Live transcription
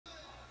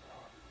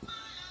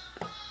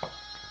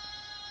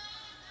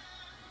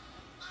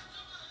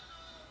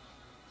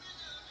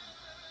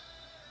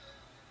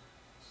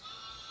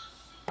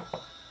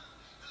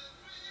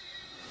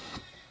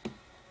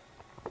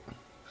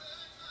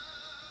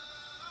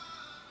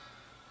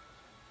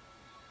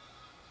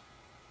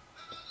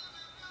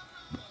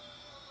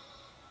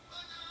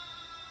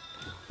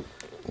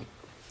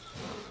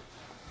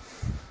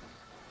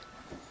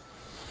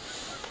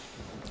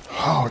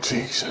Lord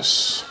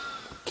Jesus.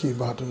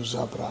 Kibadu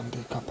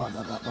zabrandi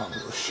kapana da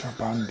babu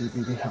shabandi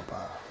bidi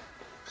haba.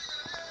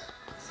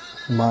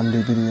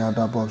 Mandi bidi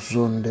adabo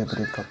zunde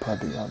bidi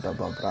kapadi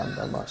adaba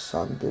branda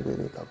masande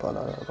bidi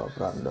kapala adaba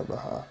branda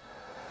baha.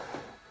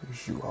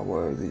 You are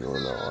worthy, O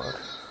Lord.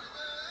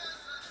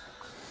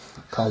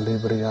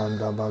 Kalibri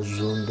andaba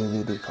zunde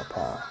bidi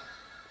kapa.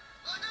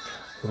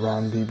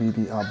 Randi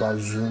bidi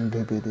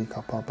abazunde bidi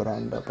kapa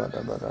branda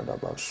bada bada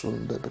daba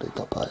sunde bidi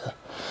kapaya.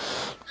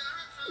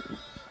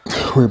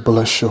 We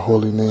bless your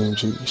holy name,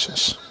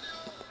 Jesus.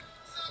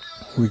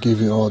 We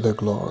give you all the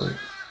glory.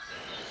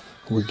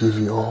 We give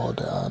you all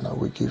the honor.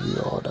 We give you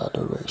all the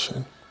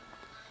adoration.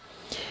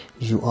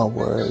 You are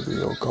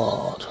worthy, O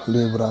God.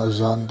 Libra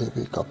zande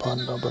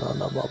kapanda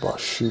branda baba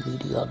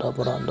shibidi ada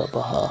branda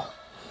baha.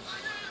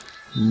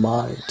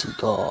 Mighty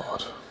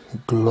God,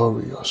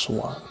 glorious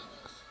one,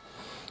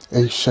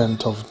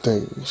 ancient of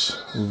days,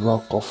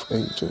 rock of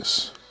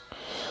ages,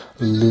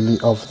 lily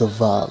of the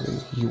valley,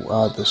 you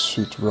are the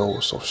sweet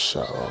rose of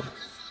Sharon.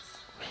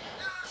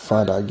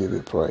 Father, I give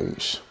you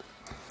praise.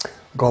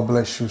 God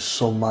bless you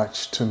so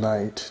much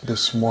tonight,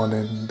 this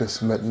morning,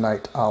 this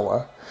midnight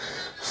hour,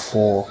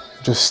 for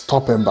just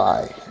stopping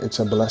by. It's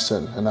a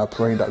blessing, and I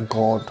pray that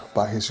God,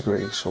 by His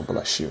grace, will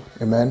bless you.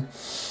 Amen.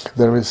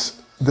 There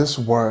is this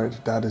word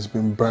that has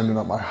been burning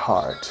on my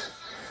heart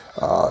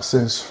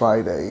since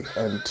Friday,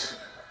 and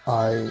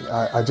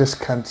I just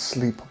can't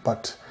sleep,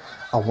 but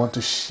I want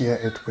to share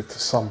it with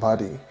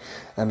somebody,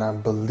 and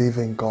I'm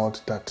believing God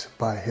that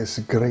by His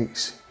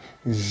grace,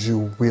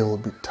 you will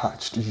be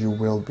touched, you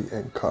will be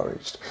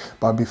encouraged.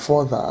 But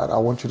before that, I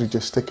want you to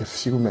just take a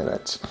few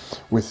minutes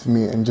with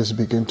me and just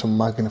begin to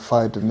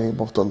magnify the name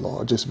of the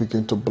Lord. Just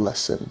begin to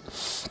bless Him.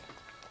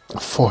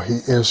 For He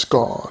is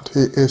God. He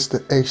is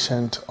the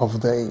ancient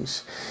of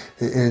days.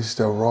 He is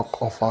the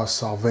rock of our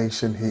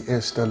salvation. He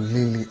is the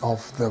lily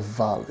of the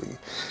valley.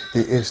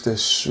 He is the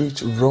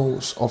sweet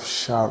rose of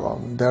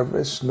Sharon. There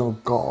is no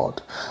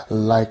God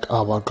like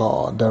our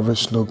God. There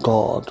is no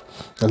God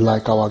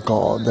like our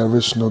God. There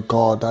is no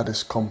God that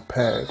is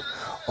compared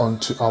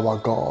unto our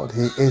God.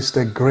 He is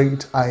the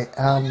great I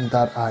am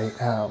that I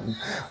am,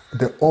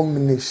 the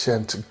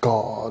omniscient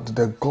God,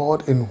 the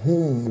God in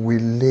whom we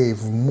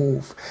live,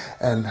 move,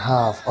 and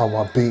have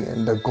our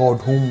being, the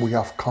God whom we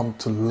have come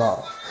to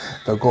love,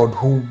 the God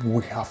whom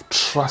we have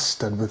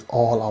trusted with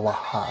all our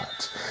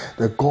heart,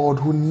 the God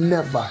who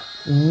never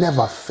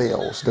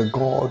fails, the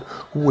God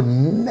who will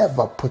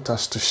never put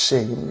us to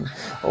shame.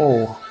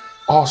 Oh,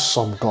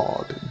 awesome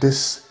God.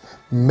 This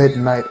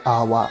midnight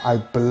hour, I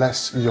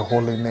bless your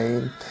holy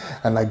name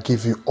and I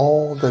give you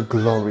all the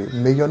glory.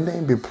 May your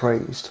name be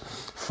praised.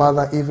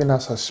 Father, even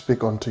as I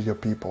speak unto your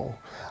people,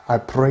 I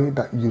pray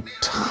that you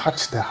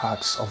touch the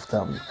hearts of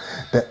them.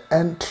 The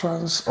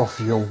entrance of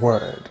your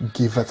word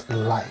giveth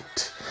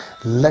light.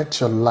 Let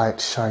your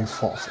light shine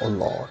forth, O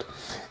Lord,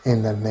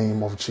 in the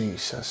name of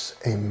Jesus.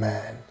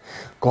 Amen.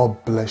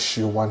 God bless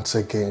you once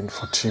again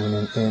for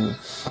tuning in.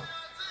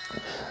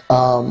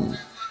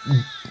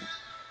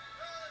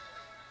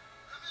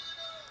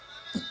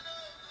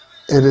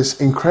 It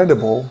is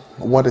incredible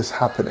what is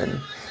happening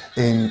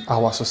in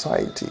our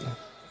society,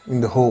 in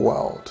the whole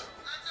world.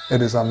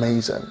 It is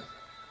amazing.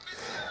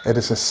 It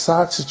is a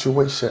sad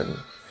situation,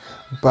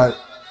 but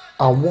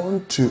I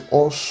want to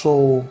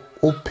also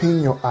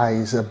open your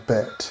eyes a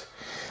bit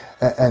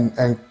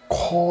and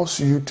cause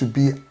you to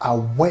be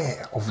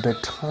aware of the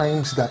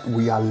times that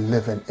we are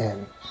living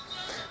in.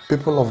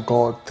 People of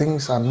God,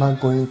 things are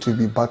not going to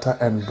be butter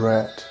and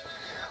bread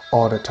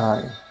all the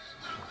time.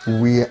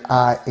 We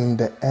are in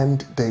the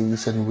end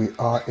days and we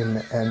are in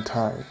the end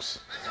times.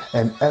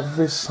 And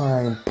every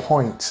sign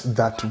points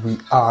that we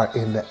are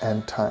in the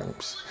end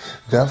times.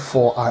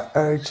 Therefore, I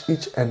urge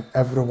each and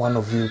every one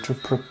of you to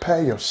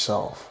prepare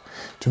yourself,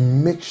 to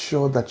make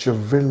sure that your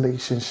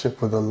relationship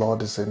with the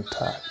Lord is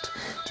intact,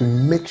 to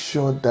make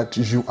sure that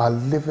you are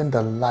living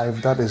the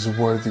life that is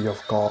worthy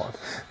of God,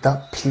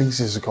 that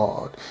pleases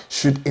God,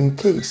 should in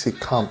case He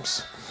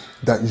comes,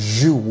 that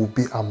you will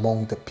be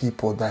among the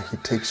people that He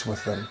takes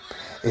with Him.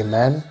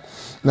 Amen.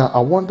 Now, I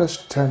want us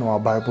to turn our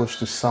Bibles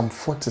to Psalm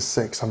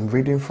 46. I'm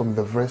reading from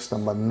the verse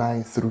number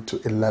 9 through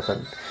to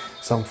 11.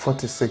 Psalm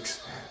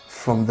 46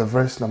 from the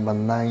verse number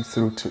 9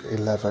 through to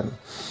 11.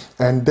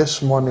 And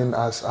this morning,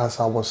 as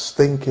I was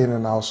thinking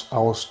and I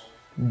was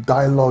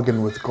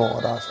dialoguing with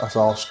God, as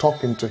I was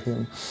talking to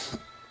Him,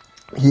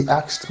 He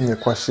asked me a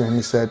question and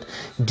He said,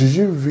 do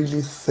you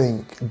really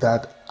think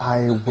that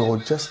I will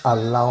just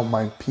allow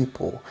my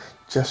people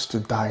just to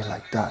die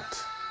like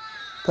that?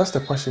 That's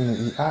the question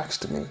He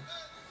asked me.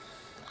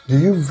 Do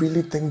you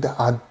really think that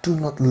I do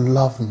not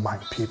love my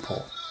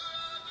people?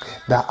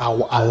 That I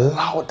will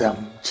allow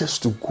them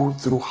just to go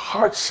through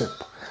hardship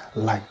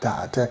like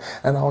that?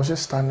 And I was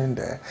just standing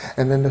there.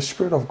 And then the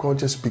Spirit of God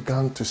just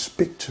began to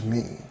speak to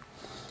me.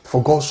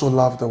 For God so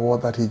loved the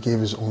world that He gave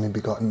His only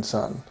begotten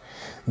Son,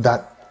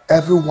 that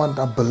everyone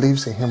that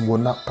believes in him will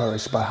not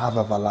perish but have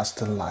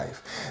everlasting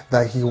life.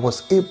 That he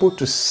was able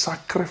to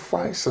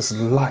sacrifice his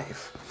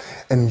life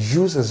and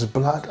use his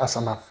blood as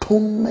an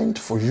atonement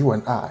for you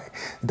and I,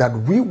 that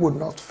we would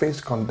not face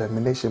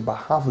condemnation but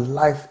have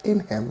life in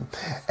him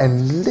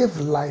and live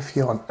life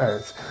here on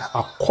earth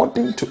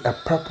according to a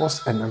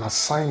purpose and an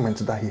assignment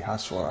that he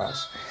has for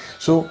us.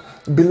 So,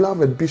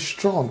 beloved, be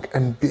strong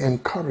and be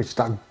encouraged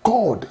that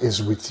God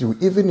is with you,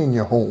 even in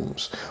your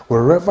homes,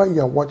 wherever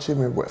you're watching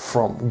me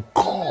from.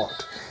 God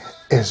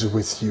is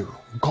with you.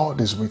 God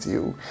is with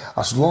you.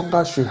 As long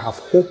as you have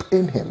hope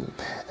in him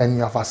and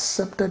you have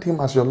accepted him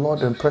as your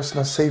Lord and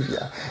personal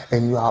Savior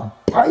and you are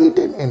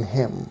abiding in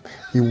him,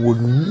 he will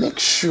make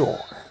sure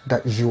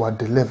that you are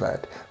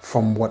delivered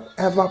from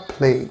whatever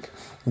plague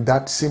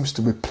that seems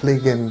to be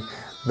plaguing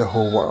the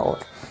whole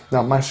world.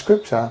 Now, my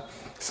scripture,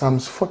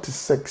 Psalms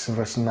 46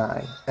 verse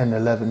 9 and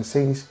 11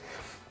 says,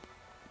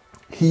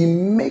 he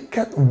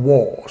maketh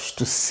wars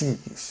to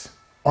cease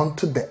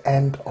unto the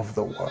end of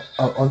the world,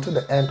 unto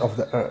the end of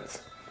the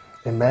earth.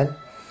 Amen.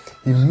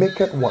 He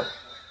maketh what?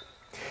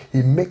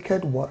 He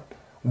maketh what?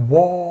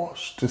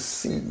 Wars to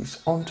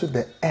cease unto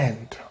the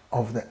end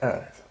of the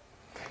earth.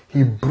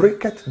 He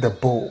breaketh the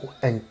bow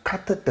and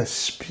cutteth the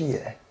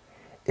spear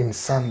in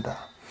sunder.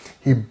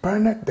 He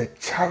burneth the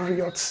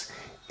chariots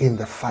in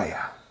the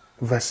fire.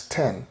 Verse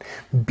 10.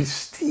 Be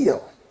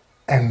still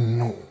and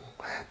know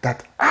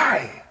that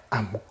I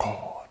am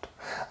God.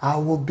 I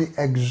will be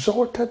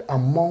exalted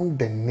among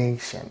the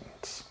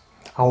nations.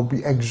 I will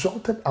be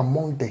exalted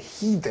among the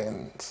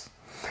heathens.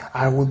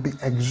 I will be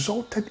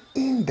exalted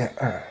in the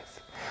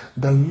earth.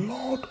 The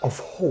Lord of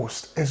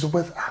hosts is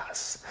with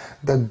us.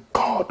 The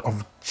God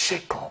of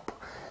Jacob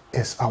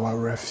is our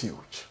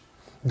refuge.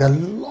 The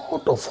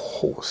Lord of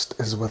hosts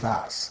is with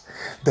us.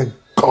 The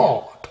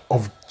God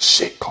of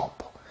Jacob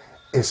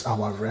is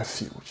our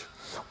refuge.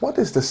 What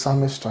is the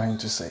psalmist trying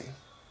to say?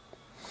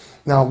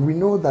 Now, we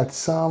know that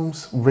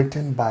Psalms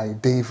written by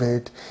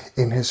David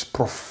in his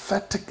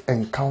prophetic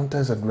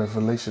encounters and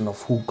revelation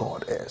of who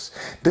God is.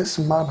 This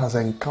man has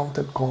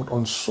encountered God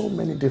on so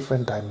many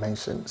different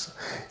dimensions.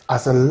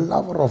 As a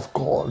lover of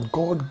God,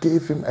 God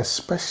gave him a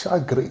special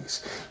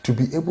grace to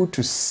be able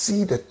to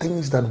see the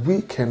things that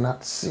we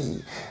cannot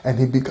see. And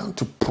he began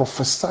to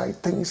prophesy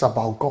things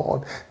about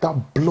God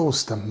that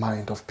blows the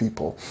mind of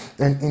people.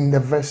 And in the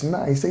verse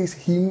 9, he says,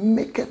 he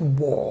maketh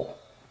war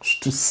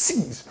to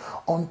cease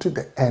unto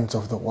the ends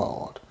of the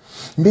world,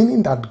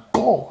 meaning that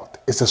God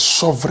is a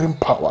sovereign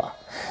power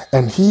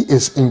and he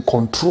is in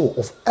control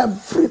of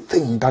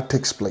everything that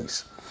takes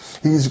place.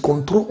 He is in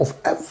control of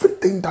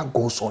everything that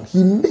goes on.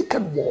 He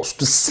maketh wars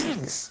to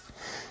cease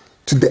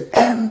to the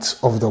ends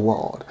of the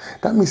world.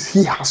 That means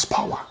he has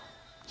power.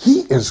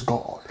 He is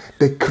God,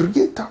 the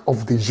creator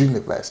of the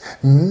universe.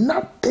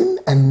 Nothing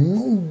and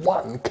no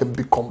one can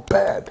be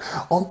compared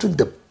unto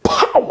the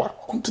power,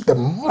 unto the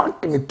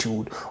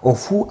magnitude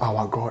of who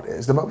our God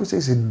is. The Bible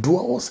says he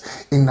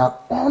dwells in an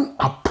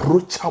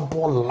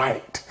unapproachable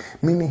light,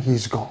 meaning he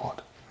is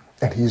God,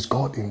 and he is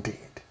God indeed.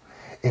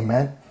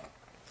 Amen.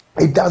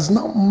 It does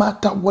not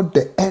matter what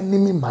the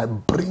enemy might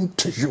bring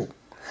to you,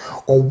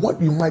 or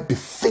what you might be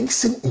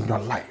facing in your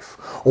life,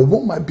 or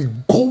what might be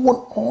going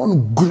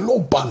on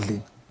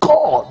globally.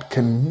 God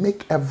can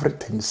make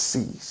everything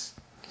cease.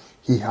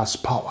 He has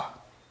power.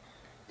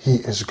 He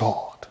is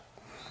God.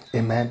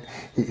 Amen.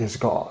 He is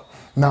God.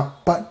 Now,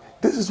 but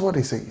this is what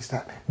he says,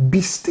 that be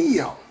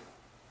still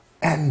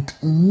and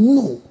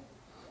know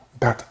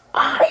that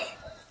I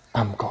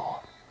am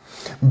God.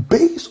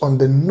 Based on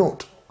the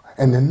note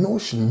and the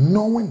notion,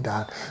 knowing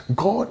that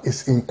God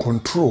is in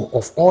control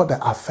of all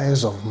the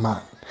affairs of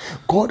man.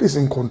 God is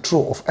in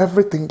control of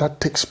everything that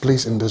takes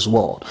place in this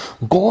world.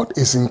 God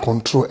is in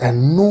control,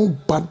 and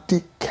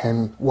nobody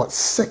can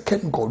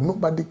second God.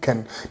 Nobody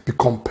can be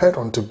compared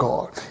unto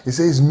God. He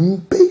says,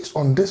 based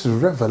on this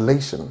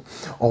revelation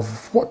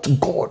of what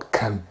God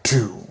can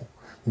do,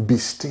 be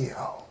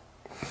still.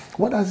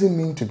 What does it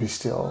mean to be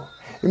still?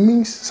 It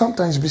means,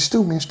 sometimes be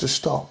still means to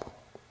stop.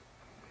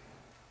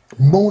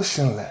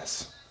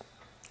 Motionless.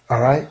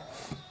 All right?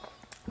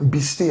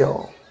 Be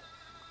still.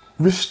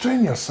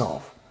 Restrain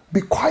yourself. Be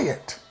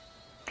quiet.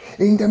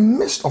 In the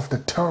midst of the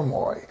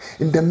turmoil,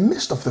 in the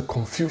midst of the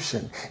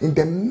confusion, in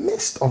the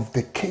midst of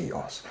the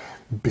chaos,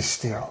 be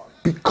still.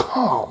 Be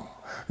calm.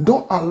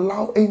 Don't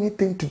allow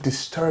anything to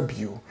disturb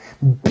you.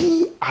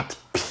 Be at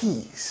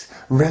peace.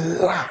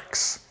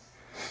 Relax.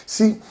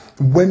 See,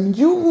 when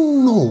you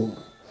know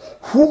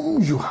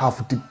whom you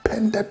have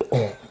depended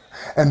on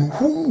and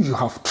whom you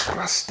have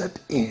trusted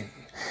in,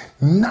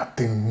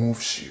 nothing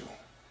moves you.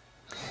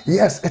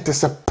 Yes, it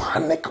is a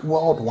panic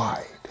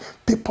worldwide.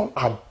 People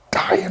are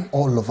dying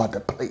all over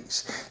the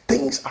place.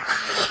 Things are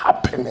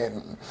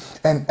happening.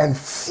 And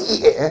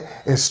fear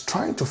is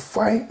trying to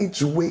find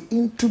its way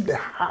into the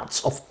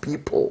hearts of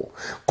people,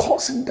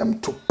 causing them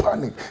to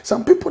panic.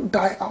 Some people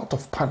die out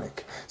of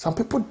panic. Some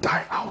people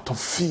die out of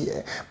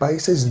fear. But he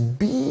says,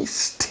 be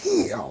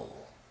still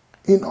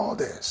in all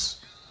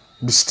this.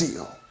 Be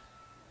still.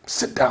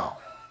 Sit down.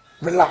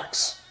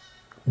 Relax.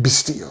 Be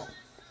still.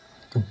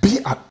 Be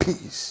at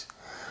peace.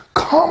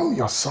 Calm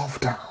yourself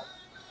down.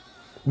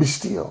 Be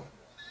still.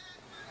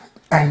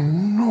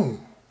 And know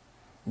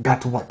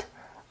that what?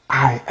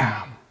 I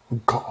am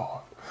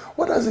God.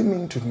 What does it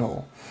mean to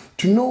know?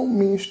 To know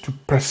means to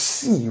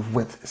perceive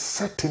with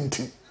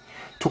certainty,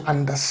 to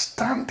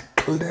understand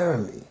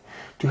clearly,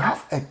 to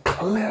have a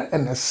clear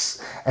and a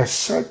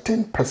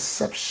certain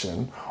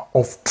perception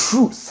of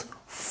truth,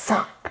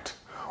 fact,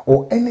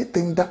 or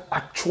anything that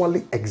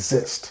actually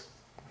exists.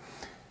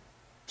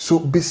 So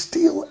be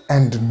still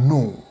and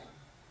know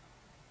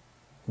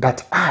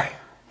that I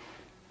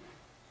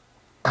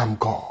am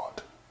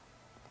God.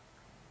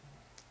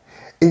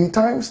 In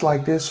times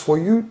like this, for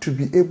you to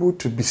be able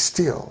to be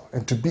still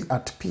and to be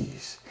at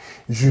peace,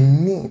 you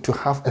need to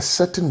have a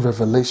certain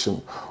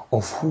revelation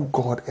of who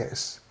God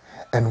is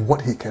and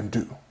what he can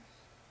do.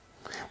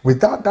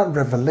 Without that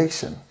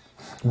revelation,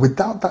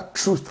 without that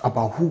truth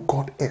about who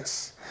God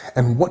is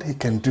and what he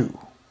can do,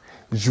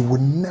 you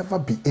will never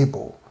be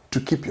able to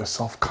keep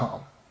yourself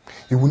calm.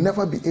 You will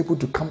never be able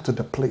to come to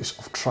the place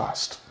of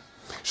trust.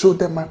 So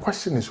then my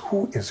question is,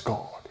 who is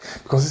God?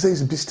 Because it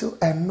says, be still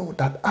and know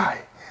that I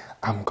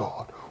am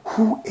God.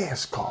 Who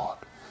is God?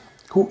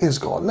 Who is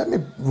God? Let me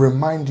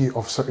remind you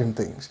of certain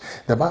things.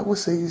 The Bible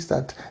says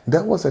that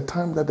there was a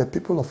time that the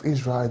people of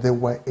Israel, they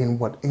were in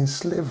what? In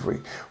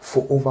slavery.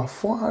 For over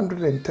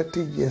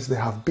 430 years, they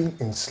have been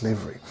in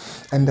slavery.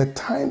 And the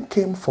time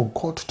came for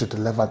God to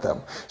deliver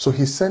them. So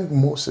he sent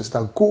Moses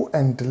that go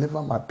and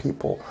deliver my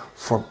people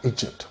from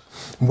Egypt.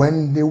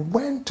 When they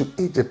went to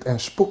Egypt and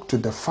spoke to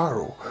the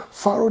Pharaoh,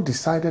 Pharaoh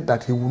decided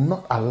that he would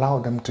not allow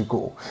them to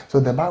go. So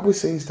the Bible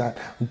says that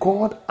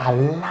God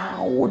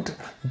allowed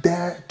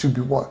there to be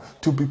what?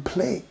 To be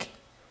plague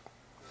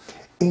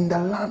in the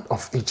land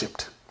of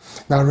Egypt.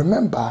 Now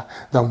remember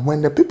that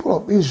when the people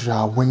of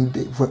Israel,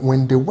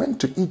 when they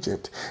went to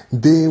Egypt,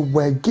 they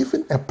were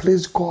given a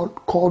place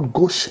called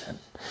Goshen.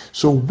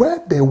 So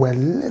where they were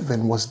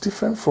living was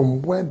different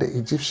from where the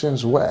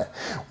Egyptians were.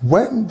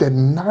 When the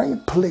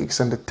 9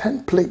 plagues and the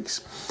 10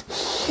 plagues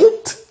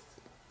hit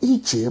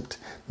Egypt,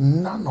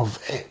 none of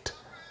it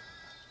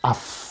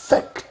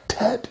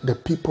affected the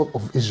people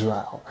of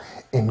Israel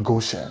in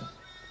Goshen.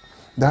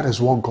 That is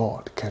what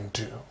God can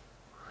do.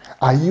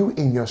 Are you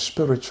in your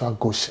spiritual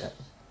Goshen?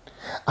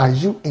 Are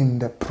you in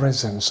the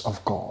presence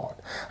of God?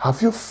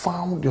 Have you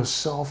found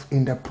yourself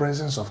in the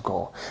presence of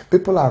God?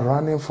 People are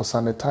running for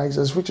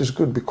sanitizers, which is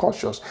good. Be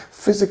cautious.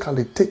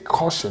 Physically, take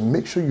caution.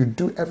 Make sure you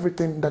do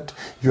everything that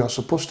you are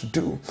supposed to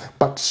do.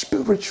 But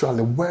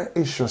spiritually, where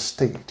is your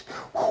state?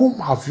 Whom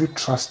have you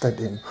trusted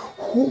in?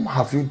 Whom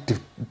have you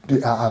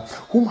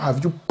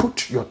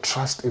put your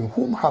trust in?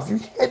 Whom have you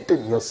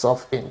hidden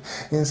yourself in?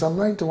 In Psalm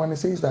 91, it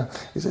says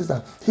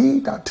that he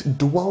that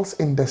dwells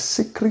in the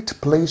secret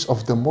place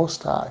of the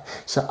Most High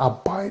shall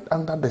abide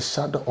under the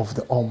shadow of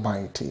the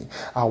Almighty.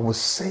 I will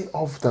say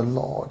of the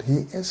Lord,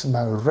 he is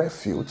my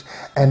refuge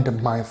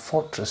and my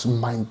fortress,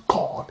 my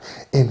God.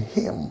 In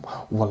him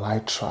will I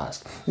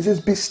trust. He says,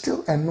 be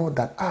still and know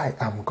that I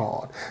am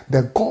God.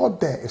 The God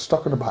there is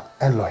talking about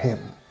Elohim.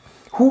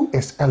 Who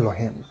is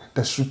Elohim?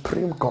 The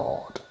supreme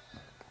God.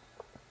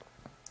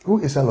 Who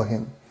is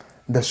Elohim?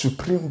 The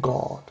supreme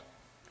God.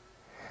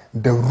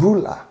 The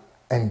ruler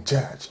and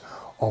judge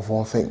of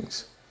all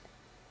things.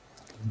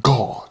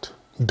 God,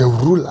 the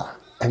ruler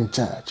and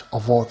judge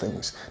of all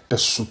things. The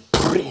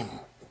supreme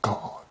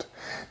God.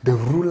 The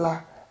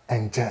ruler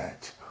and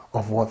judge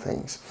of all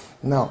things.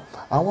 Now,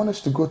 I want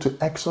us to go to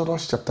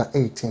Exodus chapter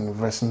 18,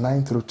 verse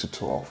 9 through to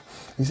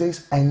 12. He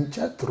says, and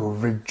Jethro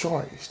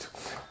rejoiced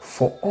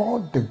for all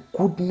the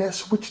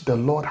goodness which the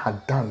Lord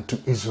had done to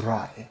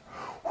Israel,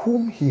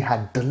 whom he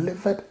had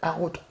delivered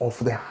out of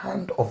the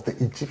hand of the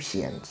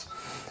Egyptians.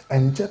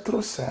 And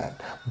Jethro said,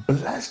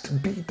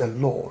 blessed be the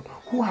Lord,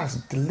 who has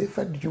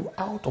delivered you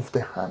out of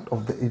the hand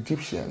of the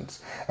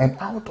Egyptians and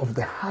out of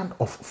the hand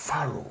of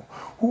Pharaoh,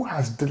 who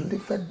has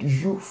delivered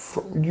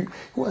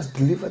who has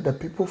delivered the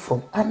people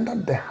from under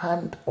the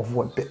hand of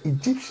what? The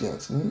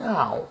Egyptians.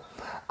 Now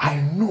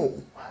I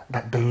know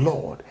that the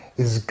Lord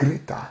is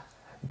greater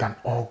than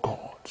all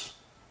gods.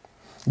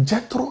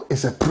 Jethro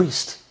is a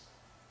priest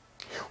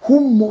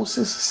whom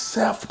Moses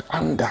served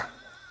under.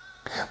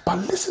 But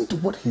listen to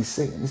what he's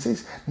saying. He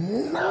says,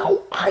 now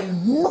I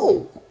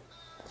know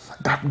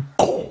that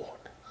God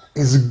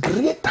is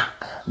greater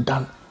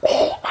than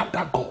all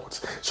other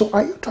gods. So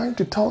are you trying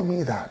to tell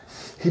me that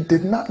he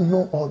did not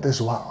know all this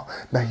while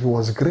that he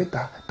was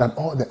greater than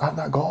all the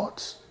other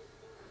gods?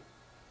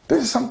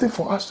 This is something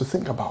for us to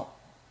think about.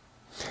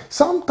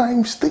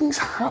 Sometimes things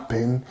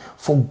happen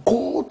for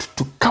God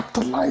to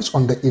capitalize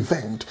on the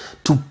event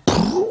to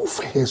prove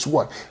his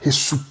what? His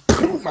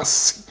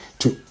supremacy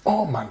to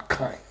all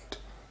mankind,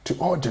 to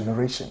all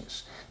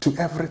generations, to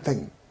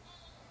everything,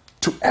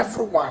 to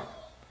everyone.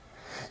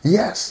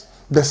 Yes,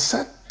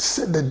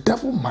 the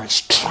devil might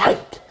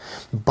strike,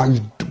 but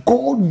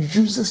God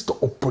uses the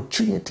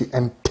opportunity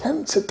and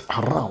turns it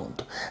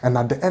around. And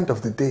at the end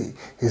of the day,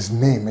 his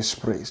name is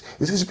praised.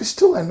 He says, be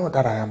still and know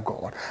that I am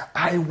God.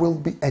 I will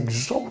be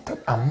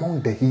exalted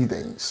among the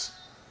heathens.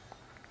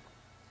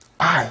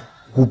 I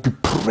will be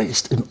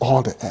praised in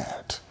all the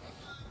earth.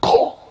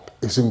 God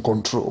is in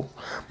control.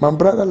 My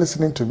brother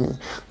listening to me,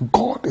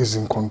 God is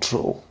in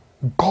control.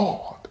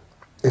 God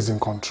is in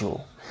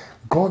control.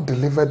 God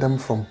delivered them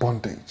from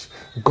bondage.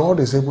 God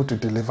is able to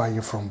deliver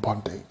you from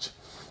bondage.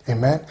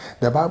 Amen.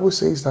 The Bible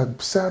says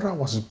that Sarah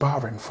was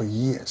barren for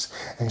years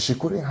and she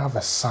couldn't have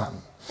a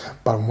son.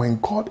 But when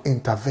God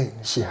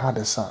intervened, she had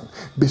a son.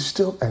 Be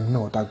still and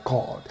know that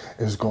God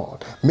is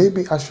God.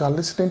 Maybe as you are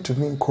listening to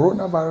me,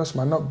 coronavirus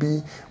might not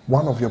be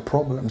one of your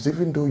problems,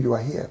 even though you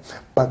are here.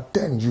 But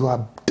then you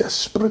are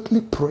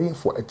desperately praying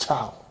for a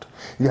child.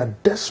 You are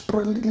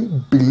desperately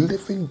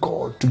believing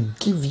God to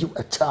give you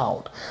a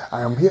child.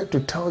 I am here to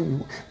tell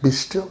you, be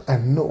still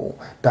and know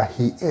that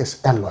He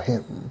is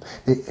Elohim.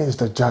 He is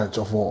the judge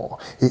of all.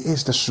 He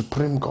is the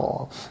supreme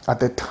God. At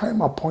the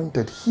time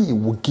appointed, He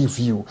will give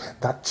you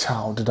that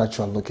child that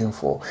you are looking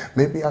for.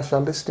 Maybe as you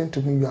are listening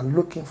to me, you are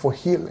looking for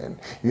healing.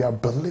 You are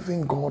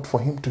believing God for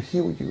Him to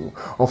heal you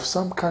of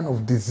some kind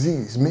of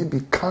disease, maybe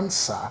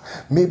cancer,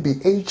 maybe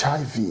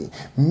HIV,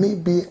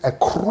 maybe a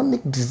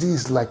chronic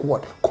disease like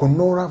what?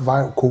 Conora,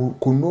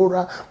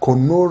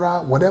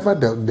 whatever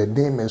the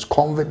name is,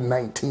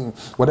 COVID-19,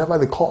 whatever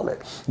they call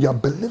it. You are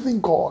believing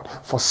God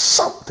for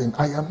something.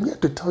 I am here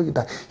to tell you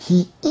that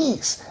He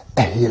is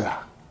a healer.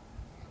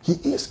 He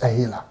is a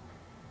healer.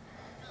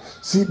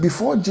 See,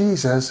 before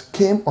Jesus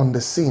came on the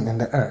scene in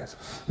the earth,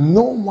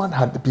 no one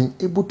had been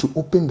able to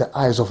open the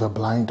eyes of a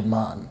blind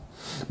man.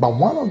 But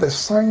one of the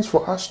signs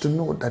for us to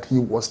know that He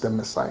was the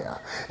Messiah,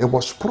 it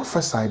was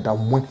prophesied that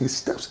when He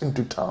steps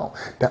into town,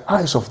 the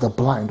eyes of the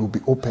blind will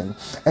be open.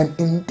 And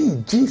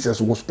indeed,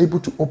 Jesus was able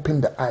to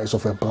open the eyes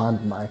of a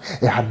blind man.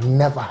 It had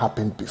never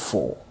happened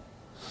before.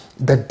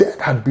 The dead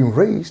had been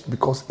raised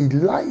because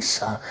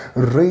Elisha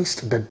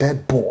raised the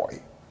dead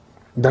boy.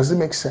 Does it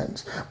make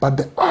sense? But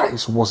the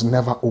eyes was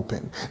never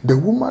open. The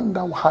woman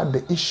that had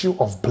the issue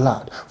of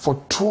blood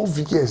for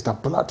 12 years, the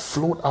blood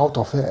flowed out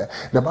of her.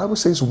 The Bible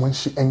says when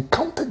she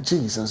encountered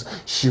Jesus,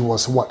 she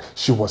was what?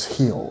 She was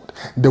healed.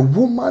 The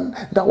woman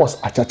that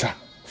was achacha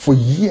for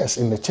years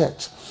in the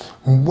church,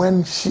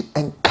 when she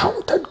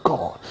encountered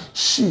God,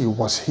 she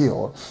was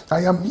healed.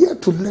 I am here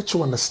to let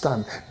you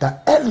understand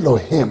that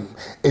Elohim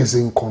is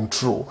in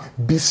control.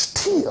 Be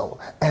still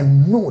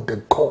and know the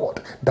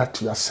God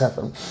that you are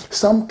serving.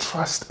 Some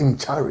trust in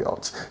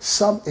chariots,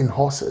 some in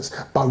horses,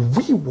 but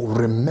we will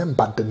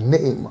remember the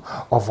name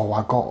of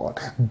our God.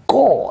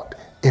 God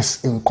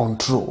is in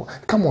control.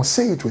 Come on,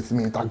 say it with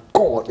me, that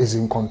God is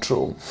in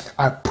control.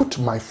 I put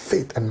my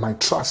faith and my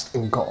trust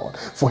in God,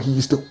 for He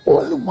is the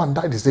only one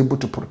that is able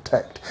to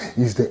protect.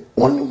 He is the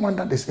only one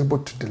that is able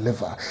to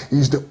deliver. He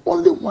is the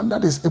only one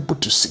that is able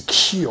to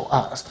secure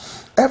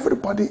us.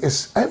 Everybody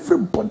is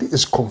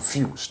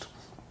confused.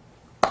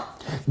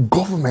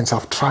 Governments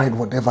have tried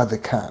whatever they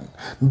can.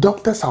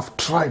 Doctors have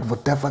tried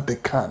whatever they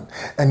can,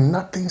 and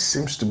nothing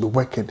seems to be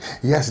working.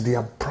 Yes, they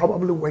are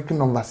probably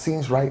working on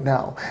vaccines right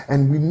now,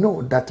 and we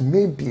know that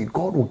maybe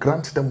God will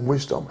grant them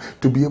wisdom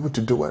to be able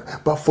to do it.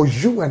 But for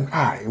you and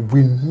I,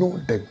 we know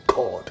the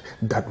God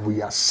that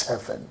we are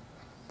serving.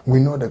 We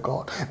know the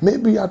God.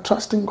 Maybe you are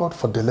trusting God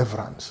for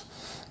deliverance.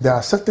 There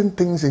are certain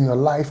things in your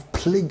life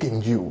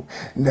plaguing you.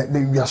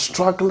 You are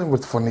struggling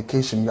with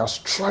fornication. You are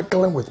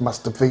struggling with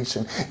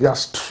masturbation. You are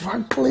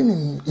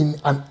struggling in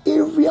an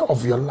area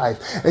of your life,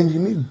 and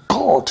you need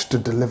God to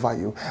deliver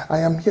you. I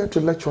am here to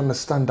let you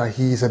understand that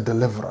He is a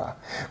deliverer.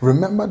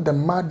 Remember the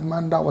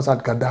madman that was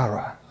at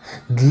Gadara?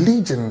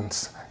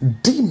 Legions,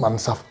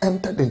 demons have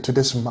entered into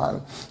this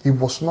man. He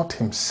was not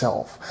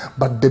himself.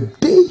 But the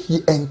day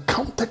he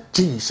encountered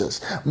Jesus,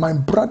 my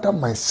brother,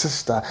 my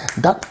sister,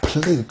 that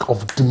plague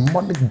of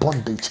demonic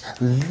bondage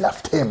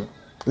left him.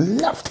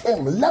 Left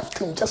him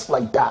just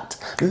like that.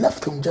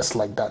 Left him just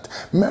like that.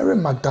 Mary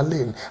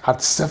Magdalene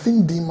had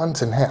 7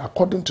 demons in her,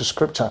 according to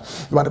scripture.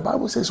 But the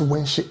Bible says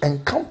when she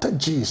encountered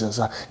Jesus,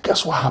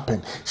 guess what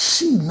happened?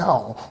 She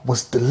now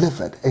was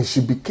delivered, and she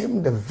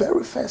became the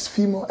very first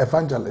female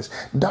evangelist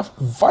that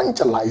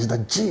evangelized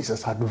that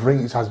Jesus has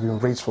been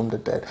raised from the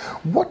dead.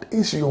 What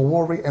is your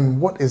worry, and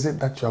what is it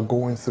that you are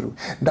going through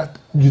that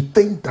you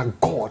think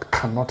that God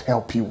cannot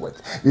help you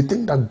with? You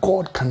think that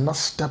God cannot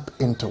step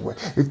into it?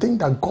 You think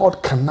that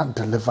God cannot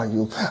deliver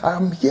you? I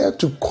am here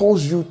to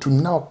cause you to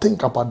now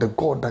think about the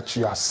God that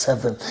you are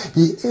serving.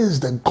 He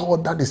is the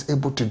God that is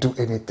able to do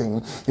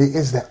anything. He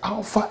is the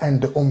Alpha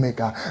and the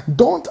Omega.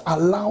 Don't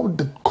allow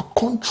the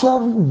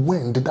contrary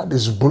wind that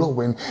is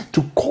blowing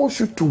to cause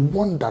you to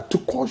wonder, to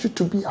cause you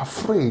to be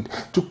afraid,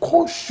 to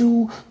cause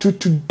you to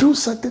do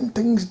certain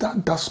things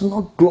that does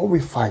not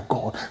glorify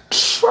God.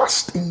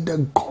 Trust in the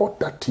God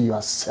that you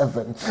are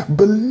serving.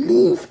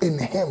 Believe in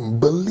Him.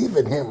 Believe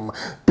in Him.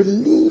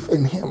 Believe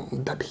in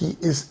Him that He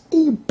is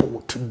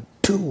able to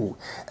do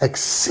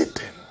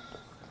exceeding.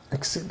 It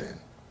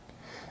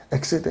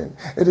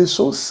is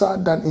so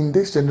sad that in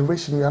this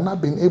generation we are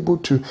not being able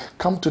to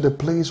come to the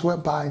place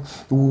whereby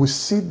we will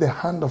see the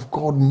hand of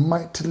God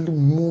mightily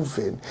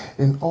moving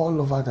in all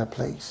over the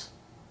place.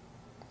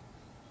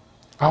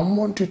 I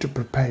want you to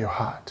prepare your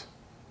heart.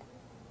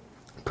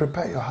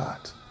 Prepare your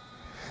heart.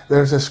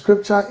 There is a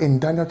scripture in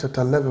Daniel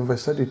chapter 11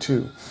 verse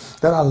 32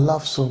 that I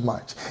love so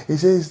much. It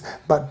says,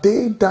 but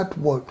they that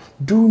will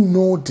do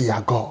know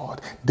their God,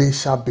 they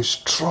shall be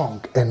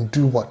strong and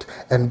do what?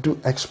 And do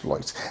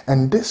exploits.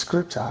 And this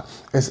scripture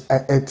is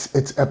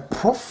it's a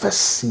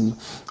prophecy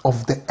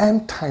of the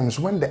end times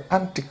when the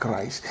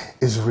Antichrist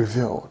is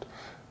revealed.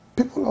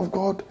 People of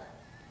God,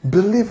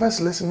 believers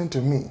listening to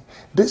me,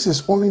 this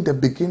is only the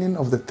beginning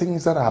of the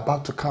things that are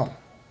about to come.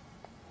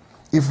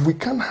 If we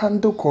can't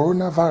handle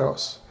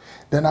coronavirus,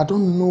 then I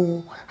don't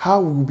know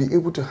how we will be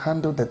able to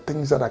handle the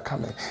things that are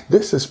coming.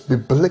 This is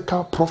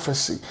biblical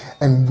prophecy,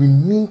 and we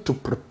need to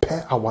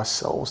prepare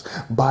ourselves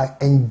by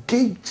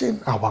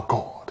engaging our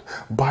God,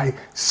 by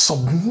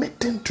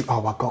submitting to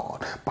our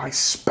God, by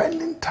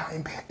spending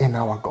time in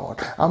our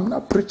God. I'm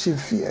not preaching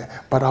fear,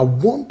 but I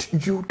want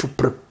you to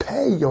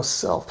prepare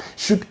yourself.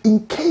 Should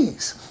in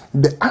case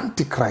the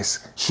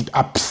Antichrist should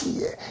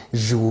appear,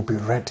 you will be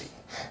ready.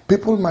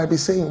 People might be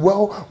saying,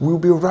 well, we'll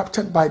be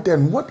raptured by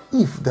then. What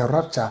if the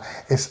rapture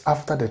is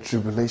after the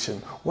tribulation?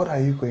 What are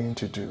you going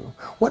to do?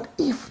 What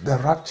if the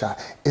rapture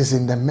is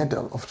in the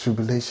middle of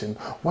tribulation?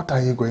 What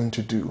are you going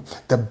to do?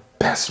 The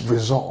best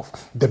resolve,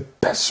 the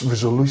best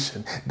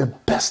resolution, the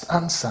best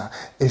answer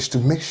is to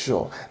make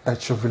sure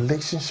that your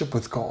relationship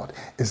with God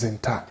is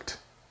intact.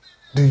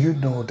 Do you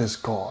know this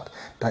God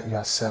that you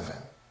are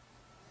serving?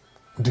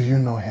 Do you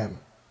know him?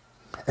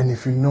 And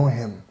if you know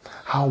him,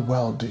 how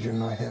well do you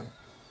know him?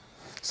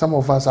 Some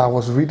of us, I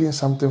was reading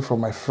something from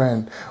my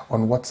friend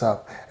on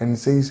WhatsApp, and it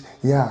says,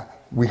 yeah,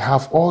 we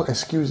have all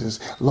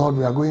excuses. Lord,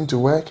 we are going to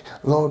work.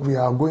 Lord, we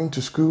are going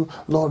to school.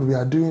 Lord, we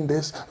are doing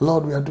this.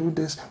 Lord, we are doing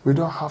this. We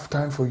don't have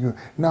time for you.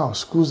 Now,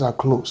 schools are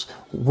closed.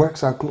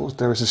 Works are closed.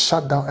 There is a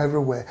shutdown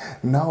everywhere.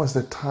 Now is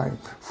the time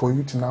for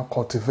you to now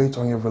cultivate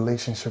on your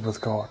relationship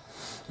with God.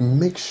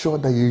 Make sure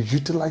that you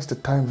utilize the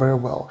time very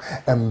well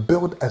and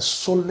build a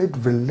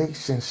solid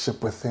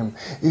relationship with him.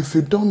 If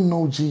you don't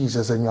know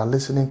Jesus and you are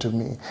listening to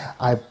me,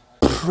 I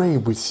pray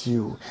with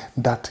you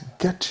that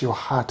get your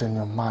heart and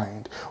your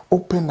mind,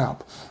 open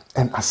up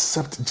and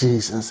accept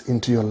Jesus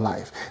into your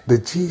life. The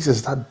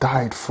Jesus that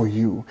died for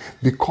you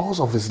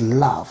because of his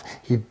love.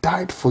 He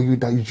died for you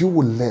that you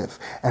will live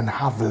and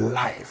have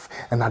life.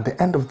 And at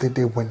the end of the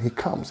day, when he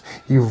comes,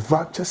 he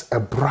raptures a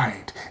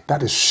bride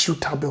that is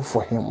suitable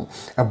for him.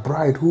 A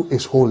bride who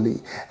is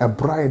holy. A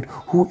bride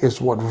who is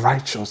what?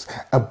 Righteous.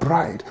 A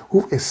bride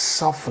who is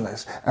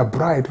selfless. A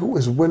bride who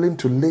is willing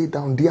to lay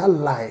down their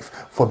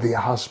life for their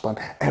husband.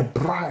 A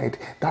bride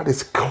that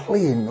is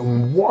clean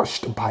and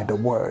washed by the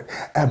word.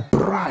 A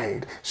bride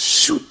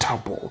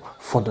suitable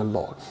for the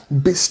Lord.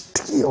 Be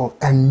still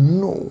and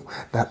know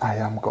that I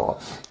am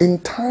God. In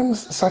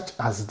times such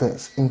as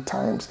this,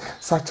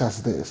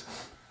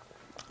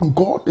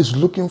 God is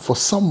looking for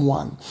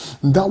someone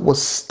that will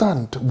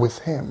stand with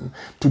him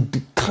to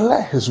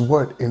declare his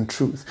word in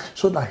truth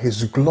so that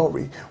his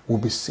glory will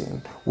be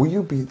seen. Will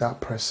you be that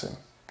person?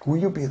 Will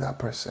you be that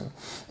person?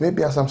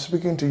 Maybe as I'm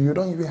speaking to you, you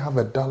don't even have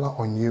 $1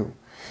 on you.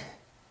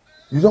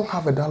 You don't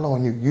have $1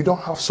 on you. You don't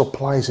have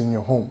supplies in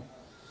your home.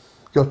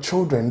 Your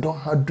children you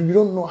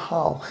don't know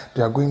how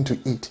they are going to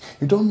eat.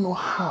 You don't know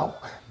how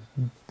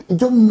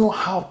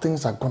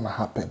things are going to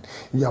happen.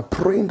 You are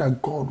praying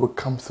that God will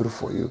come through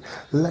for you.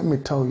 Let me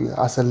tell you,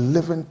 as a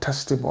living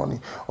testimony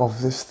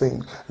of this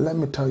thing, let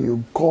me tell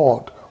you,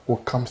 God will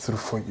come through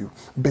for you.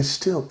 Be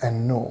still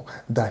and know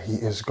that he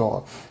is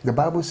God. The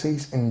Bible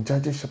says in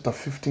Judges chapter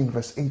 15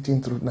 verse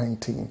 18 through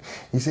 19,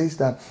 he says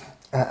that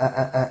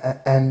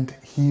and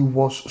he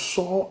was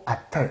sore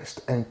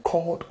athirst and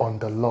called on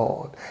the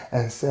Lord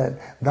and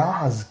said, thou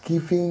hast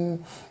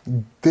given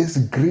this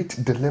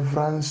great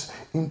deliverance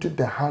into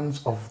the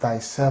hands of thy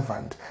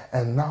servant,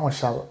 and now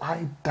shall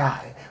I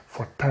die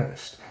for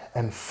thirst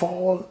and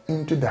fall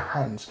into the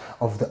hands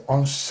of the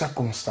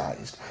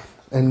uncircumcised.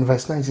 In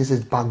verse 9 it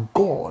says, but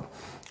God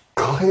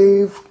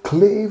clave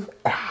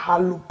a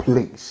hollow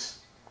place,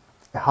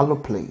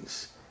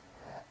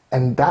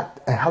 and that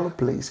a hollow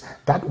place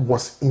that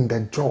was in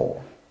the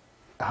jaw,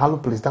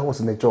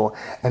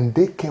 and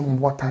they came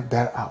water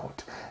there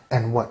out,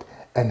 and what?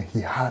 And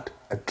he had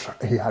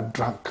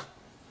drunk.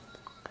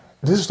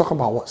 This is talking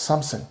about what?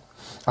 Samson.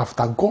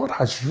 After God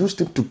has used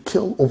him to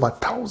kill over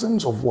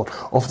thousands of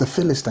the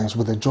Philistines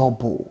with a jaw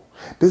bow,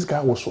 this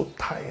guy was so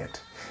tired,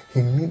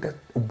 he needed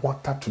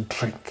water to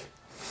drink.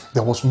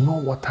 There was no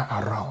water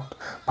around.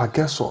 But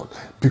guess what?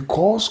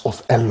 Because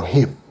of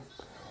Elohim,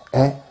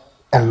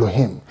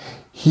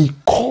 he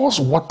caused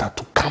water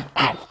to come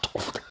out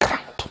of the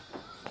ground.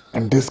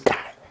 And this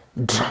guy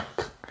drank.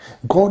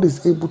 God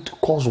is able to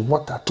cause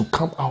water to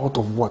come out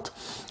of what?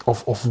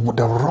 Of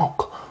the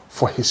rock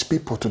for his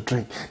people to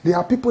drink. There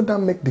are people that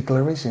make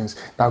declarations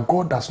that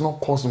God does not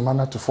cause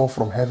manna to fall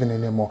from heaven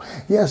anymore.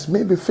 Yes,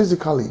 maybe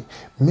physically,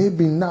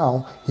 maybe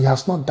now he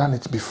has not done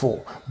it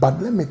before. But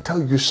let me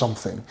tell you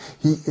something.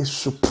 He is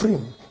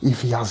supreme.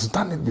 If he has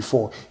done it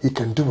before, he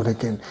can do it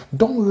again.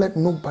 Don't let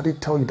nobody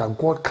tell you that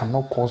God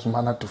cannot cause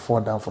manna to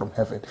fall down from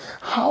heaven.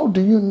 How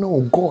do you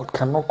know God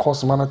cannot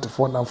cause manna to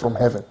fall down from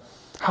heaven?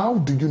 How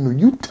do you know?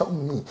 You tell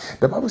me.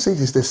 The Bible says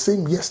he's the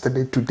same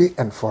yesterday, today,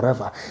 and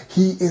forever.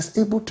 He is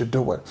able to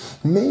do it.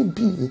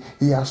 Maybe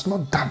he has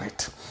not done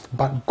it,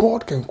 but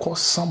God can cause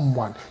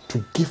someone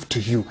to give to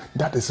you.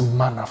 That is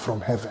manna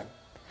from heaven.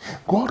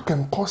 God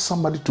can cause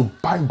somebody to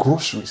buy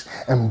groceries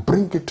and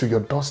bring it to your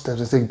doorstep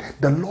and say,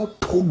 the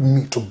Lord told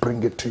me to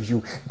bring it to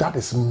you. That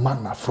is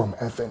manna from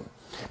heaven.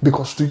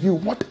 Because to you,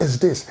 what is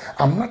this?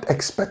 I'm not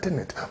expecting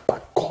it,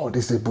 but God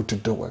is able to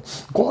do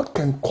it. God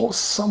can cause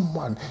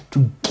someone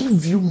to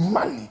give you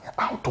money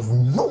out of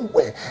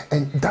nowhere,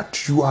 and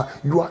that you are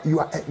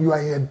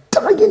a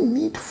dying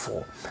need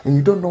for, and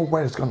you don't know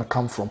where it's going to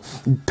come from.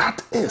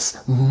 That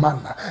is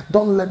manna.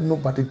 Don't let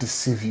nobody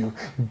deceive you.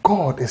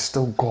 God is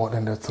still God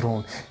on the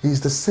throne. He is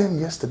the same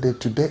yesterday,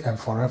 today, and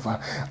forever.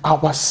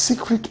 Our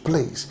secret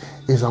place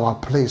is our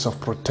place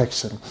of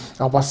protection.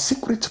 Our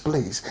secret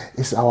place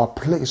is our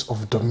place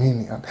of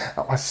dominion.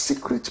 Our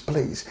secret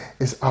place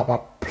is our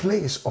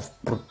place of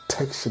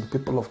protection,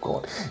 people of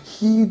God.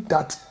 He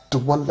that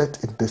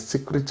dwelleth in the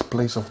secret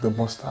place of the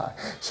Most High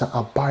shall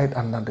abide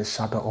under the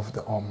shadow of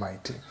the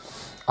Almighty.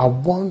 I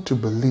want to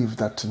believe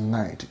that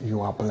tonight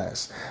you are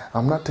blessed.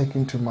 I'm not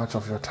taking too much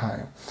of your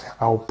time.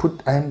 I'll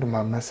end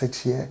my message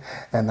here,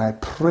 and I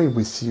pray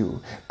with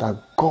you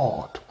that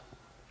God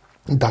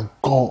that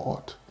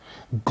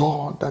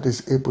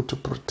is able to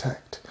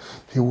protect,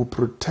 he will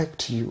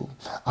protect you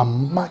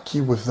and mark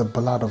you with the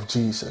blood of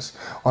Jesus.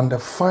 On the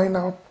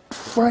final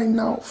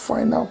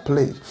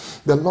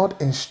place, the Lord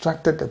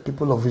instructed the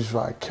people of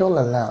Israel, kill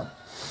a lamb,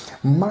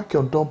 mark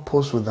your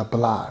doorpost with the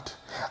blood.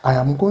 I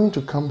am going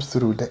to come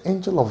through. The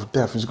angel of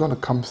death is going to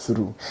come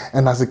through,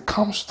 and as it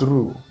comes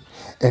through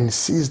and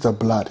sees the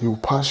blood, he will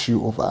pass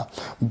you over.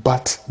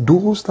 But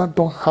those that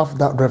don't have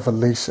that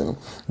revelation,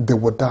 they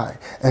will die.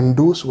 And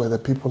those were the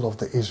people of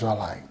the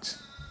Israelites.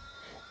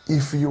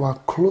 If you are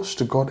close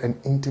to God and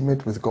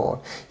intimate with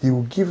God, he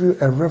will give you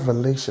a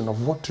revelation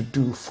of what to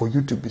do for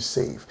you to be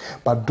saved.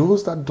 But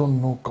those that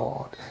don't know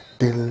God,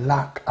 they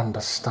lack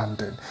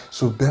understanding.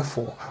 So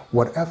therefore,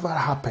 whatever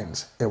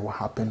happens, it will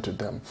happen to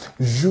them.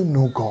 You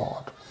know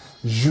God.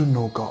 You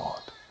know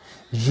God.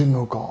 You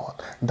know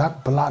God.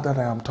 That blood that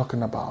I am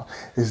talking about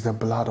is the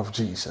blood of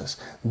Jesus.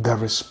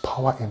 There is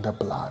power in the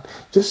blood.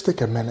 Just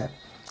take a minute.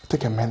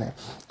 Take a minute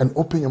and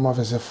open your mouth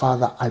and say,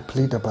 Father, I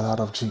plead the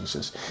blood of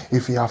Jesus.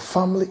 If you have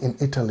family in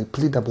Italy,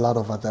 plead the blood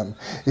over them.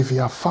 If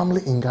you have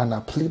family in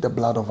Ghana, plead the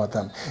blood over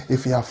them.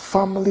 If you have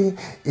family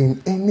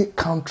in any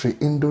country,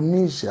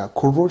 Indonesia,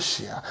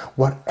 Croatia,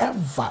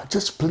 whatever,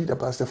 just plead the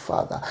blood. Say,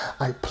 Father,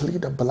 I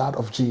plead the blood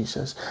of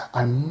Jesus.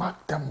 I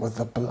mark them with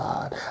the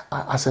blood.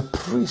 As a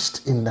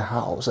priest in the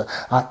house,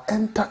 I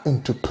enter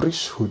into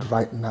priesthood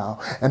right now,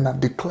 and I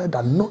declare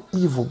that no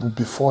evil will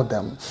befall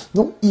them.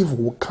 No evil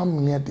will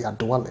come near their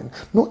dwelling.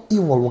 No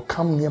evil will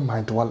come near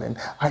my dwelling.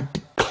 I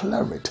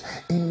declare it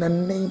in the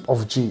name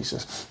of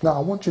Jesus. Now I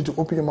want you to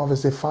open your mouth and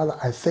say, Father,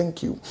 I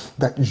thank you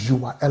that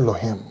you are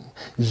Elohim.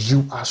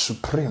 You are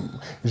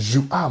supreme.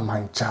 You are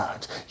my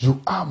judge.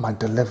 You are my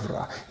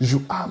deliverer.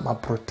 You are my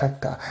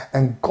protector.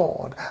 And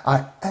God,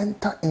 I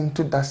enter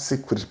into that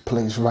secret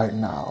place right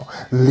now.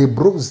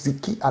 Lebro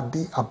ziki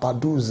adi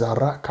abadu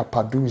zara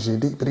kapadu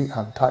jedibri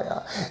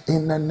antaya.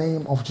 In the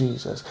name of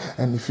Jesus.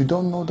 And if you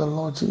don't know the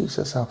Lord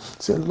Jesus,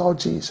 say, Lord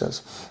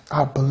Jesus,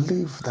 I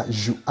believe that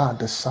you are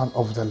the Son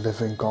of the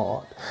living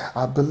God.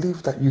 I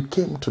believe that you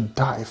came to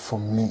die for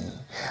me.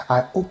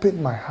 I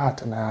open my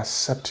heart and I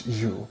accept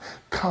you.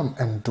 Come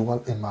and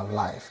dwell in my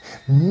life.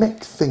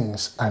 Make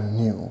things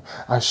anew.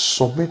 I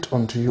submit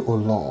unto you, O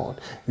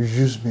Lord.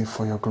 Use me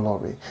for your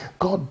glory.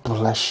 God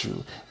bless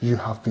you. You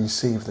have been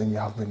saved and you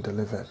have been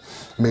delivered.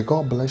 May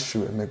God bless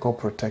you and may God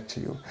protect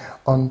you.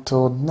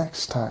 Until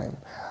next time,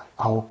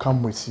 I will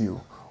come with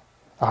you.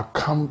 I'll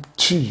come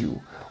to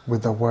you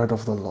with the word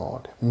of the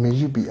Lord. May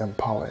you be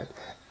empowered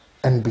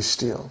and be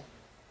still,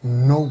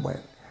 knowing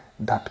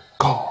that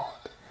God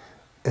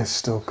is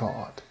still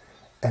God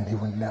and he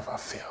will never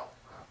fail.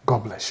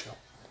 God bless you.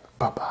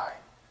 Bye-bye.